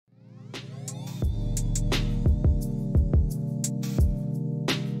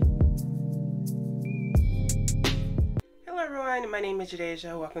everyone, my name is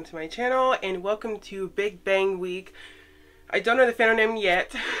FANGIRLJ. Welcome to my channel and welcome to Big Bang Week. I don't know the fan name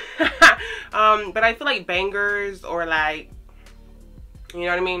yet, but I feel like bangers or like, you know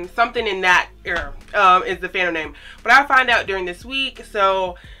what I mean? Something in that era is the fan name. But I'll find out during this week.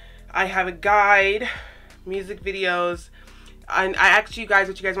 So I have a guide, music videos, and I asked you guys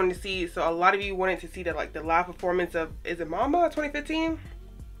what you guys wanted to see. So a lot of you wanted to see the live performance of, is it Mama 2015?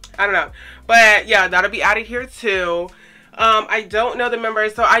 I don't know, but yeah, that'll be added here too. I don't know the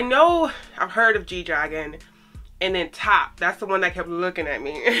members, so I know I've heard of G-Dragon, and then Top. That's the one that kept looking at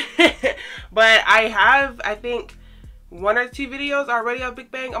me. But I have, I think, 1 or 2 videos already of Big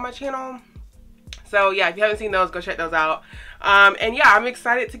Bang on my channel. So yeah, if you haven't seen those, go check those out. And yeah, I'm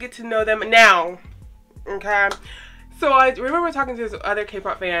excited to get to know them now. Okay, so I remember talking to this other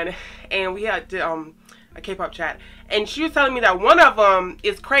K-pop fan, and we had a K-pop chat, and she was telling me that one of them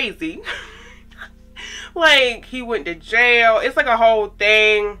is crazy. Like, he went to jail. It's like a whole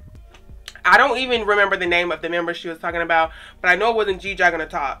thing. I don't even remember the name of the member she was talking about, but I know it wasn't G-Dragon on the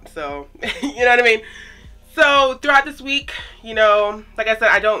top, so you know what I mean? So throughout this week, you know, like I said,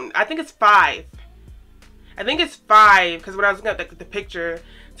 I think it's 5. I think it's 5, because when I was looking at the picture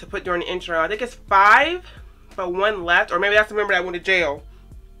to put during the intro, I think it's 5, but 1 left, or maybe that's the member that went to jail,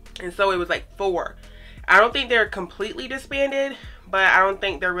 and so it was like 4. I don't think they're completely disbanded, but I don't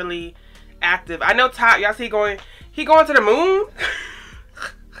think they're really active. I know Top, y'all see he going to the moon?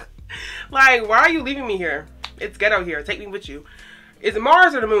 Like, why are you leaving me here? It's ghetto here. Take me with you. Is it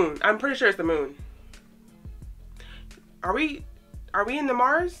Mars or the moon? I'm pretty sure it's the moon. Are we in the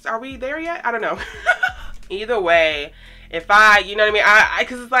Mars? Are we there yet? I don't know. Either way, if you know what I mean?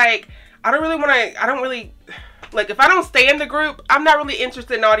 Cause it's like, I don't really, like, if I don't stay in the group, I'm not really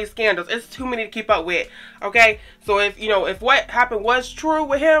interested in all these scandals. It's too many to keep up with, okay? So if, you know, if what happened was true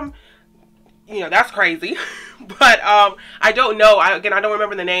with him, you know, that's crazy. But I don't know. Again, I don't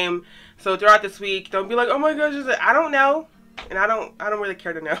remember the name. So throughout this week, don't be like, oh my gosh, I don't know. And I don't really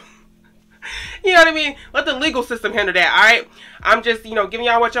care to know. You know what I mean? Let the legal system handle that, alright? I'm just, you know, giving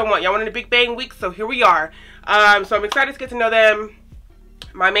y'all what y'all want. Y'all wanted a Big Bang Week, so here we are. So I'm excited to get to know them.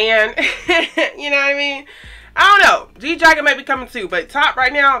 My man, you know what I mean? I don't know. G-Dragon might be coming too, but Top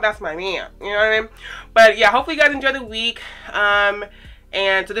right now, that's my man. You know what I mean? But yeah, hopefully you guys enjoy the week.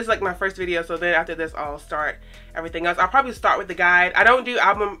 And so this is like my first video, so then after this I'll start everything else. I'll probably start with the guide. I don't do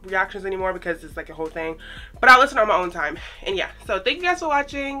album reactions anymore because it's like a whole thing, but I'll listen on my own time. And yeah, so thank you guys for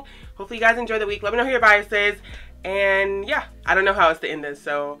watching. Hopefully you guys enjoy the week. Let me know who your bias is. And yeah, I don't know how else to end this,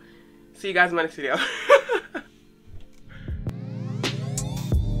 so see you guys in my next video.